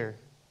become bitter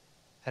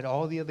at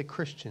all the other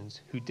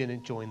Christians who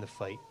didn't join the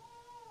fight.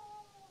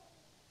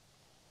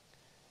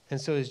 And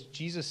so as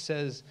Jesus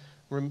says,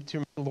 to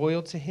remain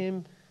loyal to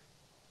him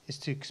is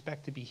to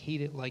expect to be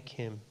hated like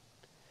him.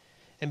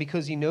 And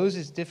because he knows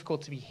it's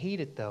difficult to be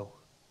hated, though,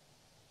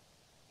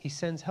 he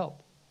sends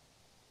help.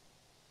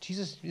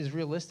 Jesus is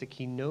realistic.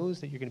 He knows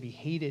that you're going to be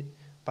hated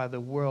by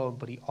the world,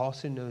 but he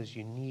also knows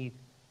you need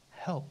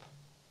help.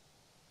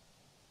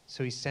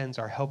 So he sends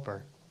our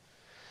helper.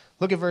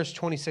 Look at verse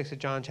 26 of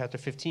John chapter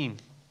 15.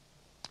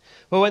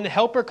 But when the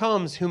helper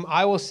comes, whom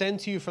I will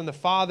send to you from the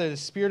Father, the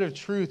Spirit of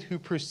truth, who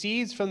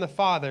proceeds from the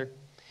Father,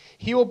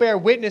 he will bear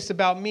witness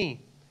about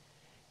me.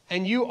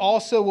 And you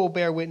also will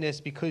bear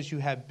witness because you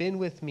have been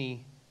with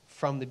me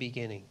from the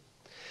beginning.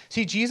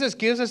 See, Jesus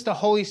gives us the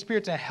Holy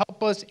Spirit to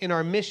help us in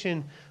our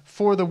mission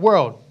for the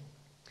world.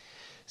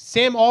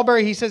 Sam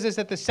Allberry, he says this,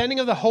 that the sending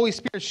of the Holy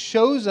Spirit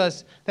shows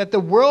us that the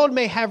world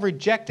may have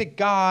rejected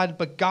God,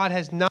 but God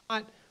has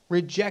not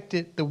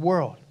rejected the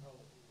world.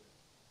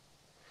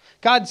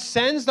 God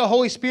sends the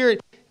Holy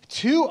Spirit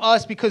to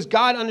us because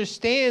God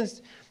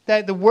understands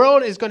that the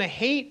world is going to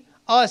hate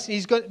us.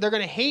 They're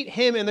going to hate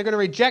him and they're going to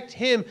reject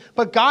him,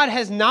 but God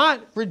has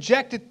not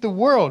rejected the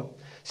world.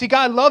 See,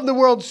 God loved the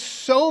world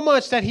so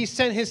much that he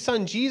sent his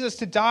son Jesus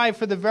to die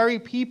for the very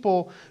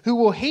people who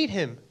will hate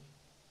him.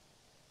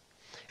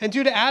 And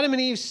due to Adam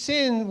and Eve's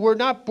sin, we're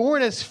not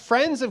born as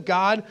friends of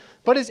God,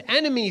 but as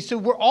enemies. So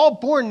we're all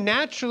born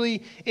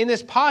naturally in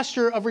this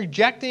posture of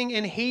rejecting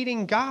and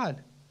hating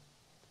God.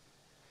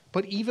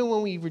 But even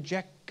when we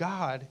reject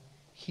God,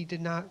 he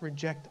did not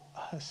reject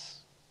us.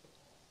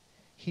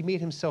 He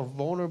made himself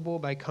vulnerable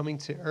by coming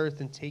to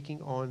earth and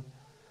taking on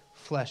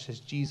flesh as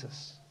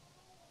Jesus.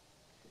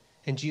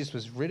 And Jesus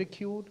was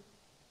ridiculed.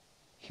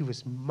 He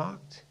was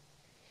mocked.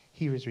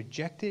 He was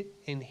rejected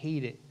and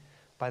hated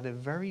by the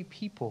very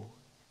people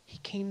he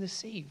came to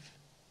save.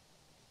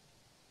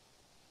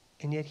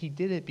 And yet he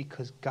did it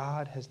because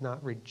God has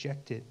not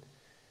rejected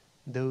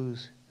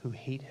those who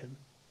hate him.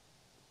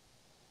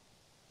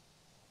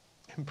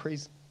 And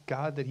praise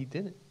God that he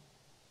didn't.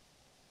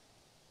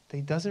 That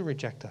he doesn't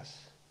reject us.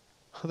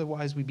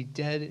 Otherwise, we'd be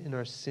dead in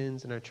our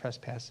sins and our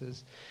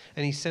trespasses.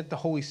 And he sent the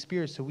Holy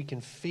Spirit so we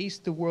can face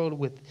the world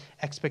with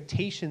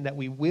expectation that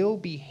we will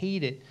be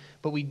hated,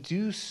 but we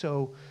do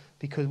so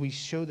because we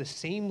show the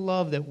same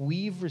love that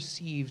we've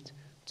received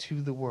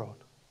to the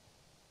world.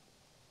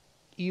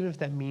 Even if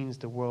that means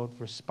the world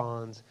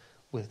responds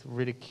with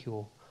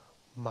ridicule,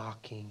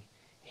 mocking,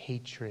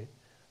 hatred,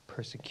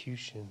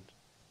 persecution,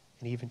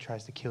 and even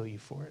tries to kill you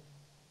for it.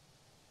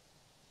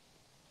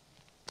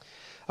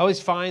 I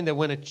always find that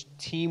when a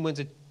team wins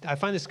I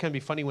find this kind of be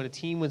funny when a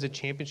team wins a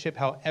championship,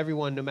 how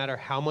everyone, no matter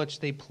how much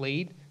they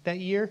played that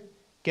year,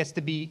 gets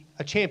to be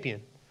a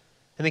champion.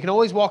 And they can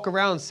always walk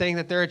around saying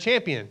that they're a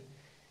champion.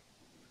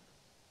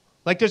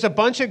 Like there's a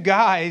bunch of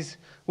guys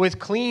with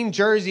clean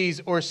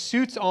jerseys or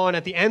suits on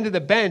at the end of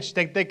the bench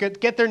that they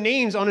could get their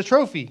names on a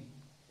trophy.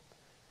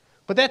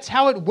 But that's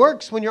how it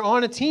works when you're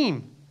on a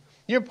team.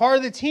 You're part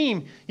of the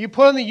team. You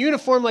put on the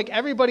uniform like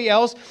everybody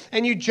else,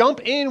 and you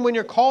jump in when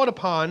you're called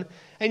upon.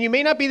 And you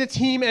may not be the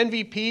team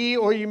MVP,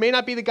 or you may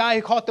not be the guy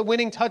who caught the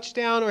winning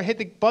touchdown or hit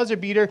the buzzer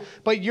beater,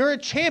 but you're a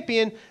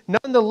champion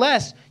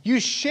nonetheless. You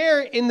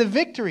share in the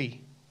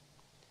victory.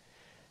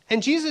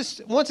 And Jesus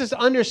wants us to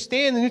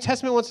understand, the New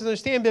Testament wants us to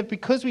understand that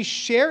because we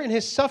share in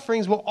his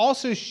sufferings, we'll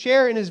also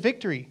share in his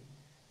victory.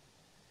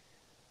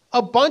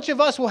 A bunch of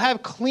us will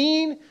have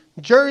clean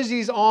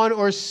jerseys on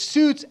or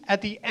suits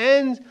at the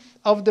end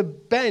of the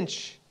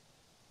bench.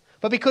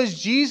 But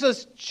because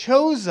Jesus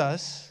chose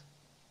us,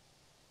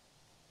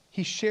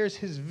 he shares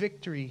his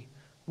victory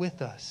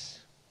with us.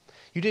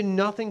 You did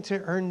nothing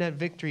to earn that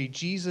victory.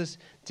 Jesus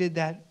did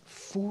that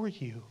for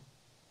you.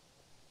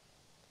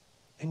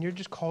 And you're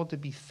just called to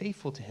be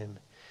faithful to him.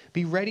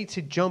 Be ready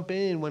to jump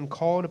in when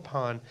called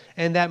upon.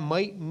 And that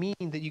might mean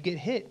that you get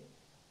hit.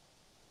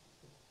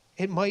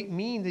 It might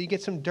mean that you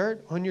get some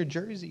dirt on your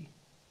jersey.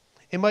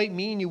 It might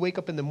mean you wake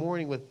up in the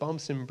morning with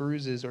bumps and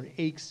bruises or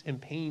aches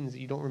and pains that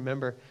you don't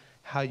remember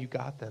how you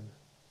got them.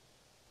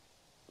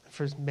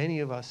 For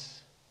many of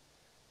us,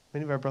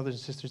 many of our brothers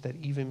and sisters, that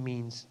even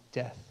means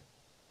death.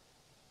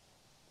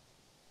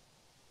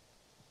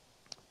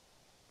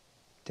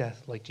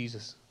 Death like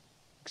Jesus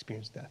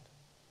experienced death.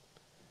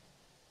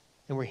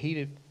 And we're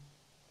hated.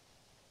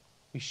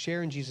 We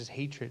share in Jesus'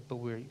 hatred, but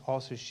we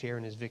also share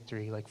in his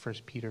victory, like 1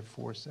 Peter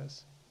 4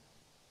 says.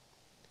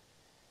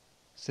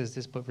 It says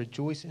this, but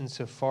rejoice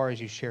insofar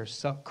as you share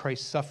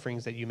Christ's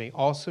sufferings, that you may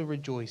also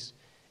rejoice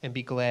and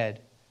be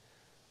glad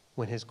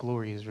when his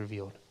glory is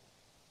revealed.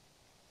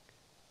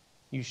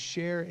 You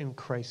share in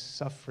Christ's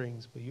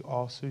sufferings, but you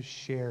also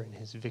share in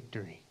his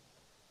victory.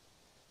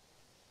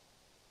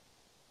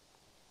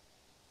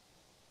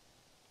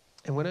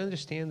 And when I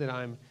understand that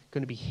I'm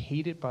going to be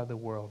hated by the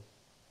world,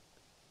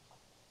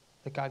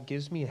 that God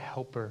gives me a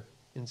helper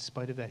in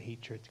spite of that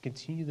hatred to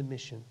continue the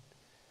mission,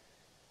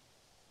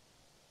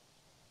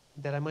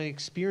 that I might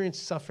experience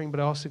suffering, but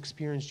I also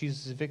experience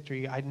Jesus'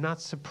 victory, I'm not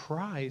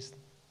surprised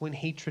when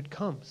hatred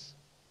comes.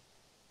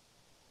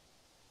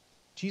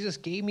 Jesus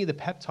gave me the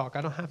pep talk.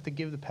 I don't have to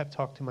give the pep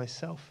talk to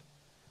myself.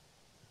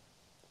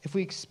 If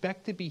we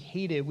expect to be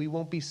hated, we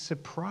won't be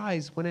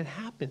surprised when it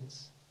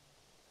happens.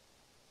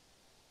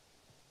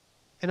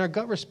 And our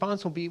gut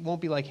response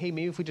won't be like, hey,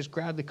 maybe if we just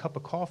grab the cup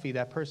of coffee,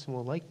 that person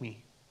will like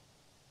me.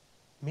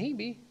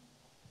 Maybe.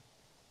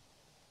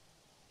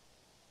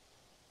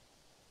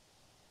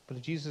 But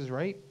if Jesus is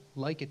right,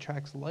 like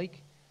attracts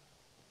like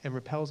and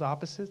repels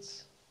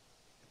opposites,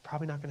 it's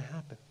probably not going to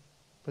happen.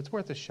 But it's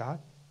worth a shot.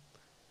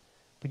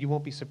 But you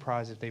won't be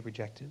surprised if they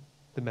rejected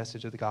the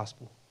message of the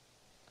gospel.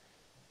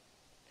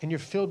 And you're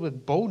filled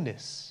with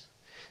boldness.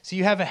 So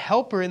you have a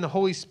helper in the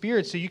Holy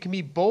Spirit, so you can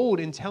be bold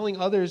in telling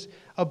others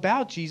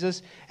about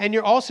Jesus. And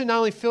you're also not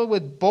only filled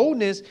with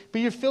boldness,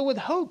 but you're filled with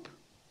hope.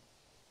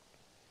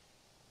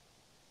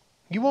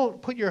 You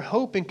won't put your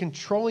hope in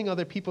controlling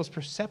other people's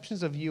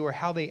perceptions of you or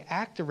how they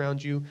act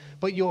around you,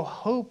 but you'll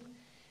hope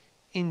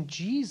in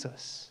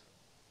Jesus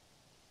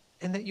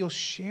and that you'll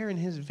share in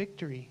his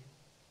victory.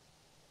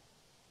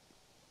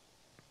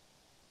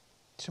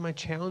 So my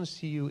challenge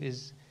to you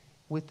is,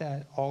 with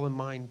that all in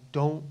mind,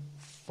 don't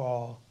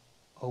fall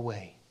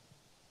away.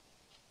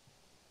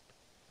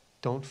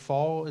 Don't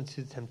fall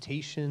into the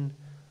temptation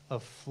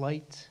of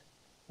flight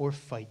or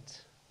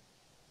fight.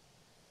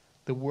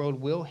 The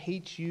world will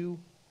hate you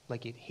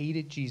like it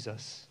hated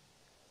Jesus.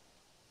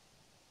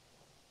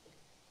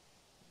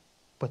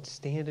 But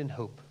stand in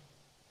hope.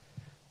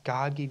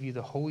 God gave you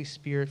the Holy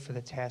Spirit for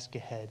the task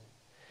ahead.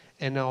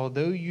 And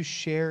although you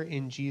share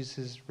in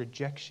Jesus'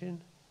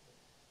 rejection,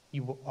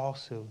 you will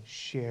also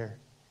share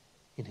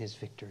in his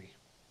victory.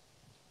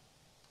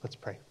 Let's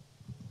pray.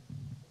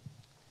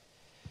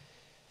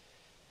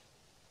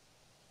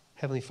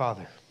 Heavenly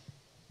Father,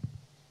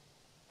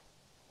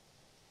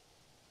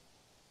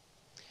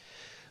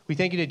 we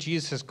thank you that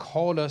Jesus has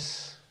called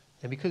us,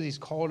 and because he's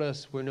called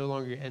us, we're no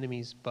longer your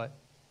enemies, but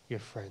your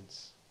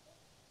friends.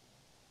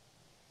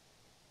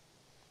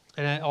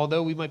 And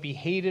although we might be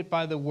hated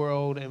by the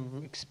world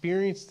and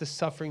experience the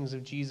sufferings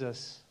of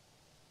Jesus,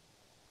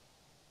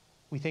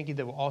 we thank you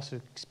that we'll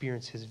also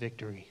experience his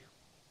victory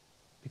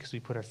because we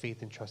put our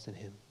faith and trust in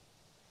him.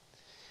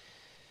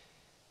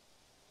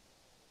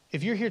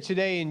 If you're here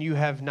today and you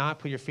have not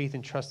put your faith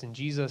and trust in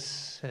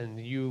Jesus, and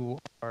you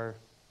are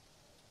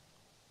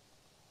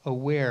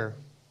aware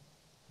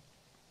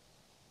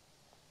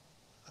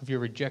of your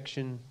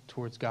rejection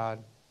towards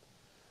God,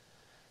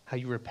 how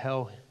you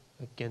repel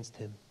against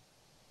him,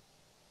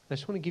 I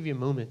just want to give you a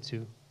moment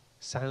to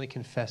silently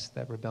confess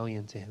that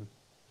rebellion to him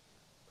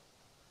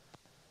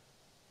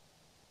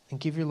and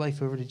give your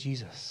life over to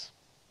Jesus.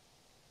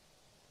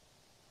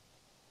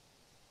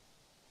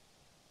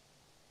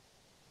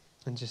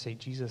 And just say,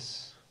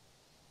 Jesus,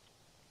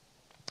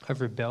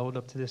 I've rebelled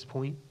up to this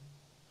point,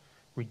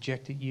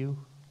 rejected you,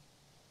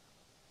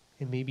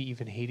 and maybe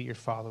even hated your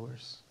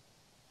followers.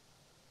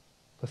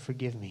 But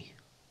forgive me.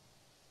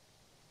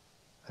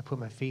 I put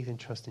my faith and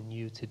trust in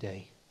you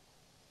today.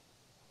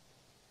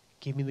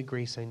 Give me the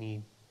grace I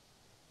need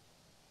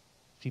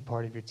to be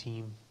part of your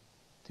team,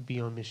 to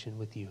be on mission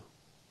with you.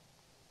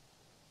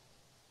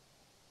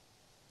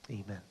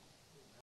 Amen.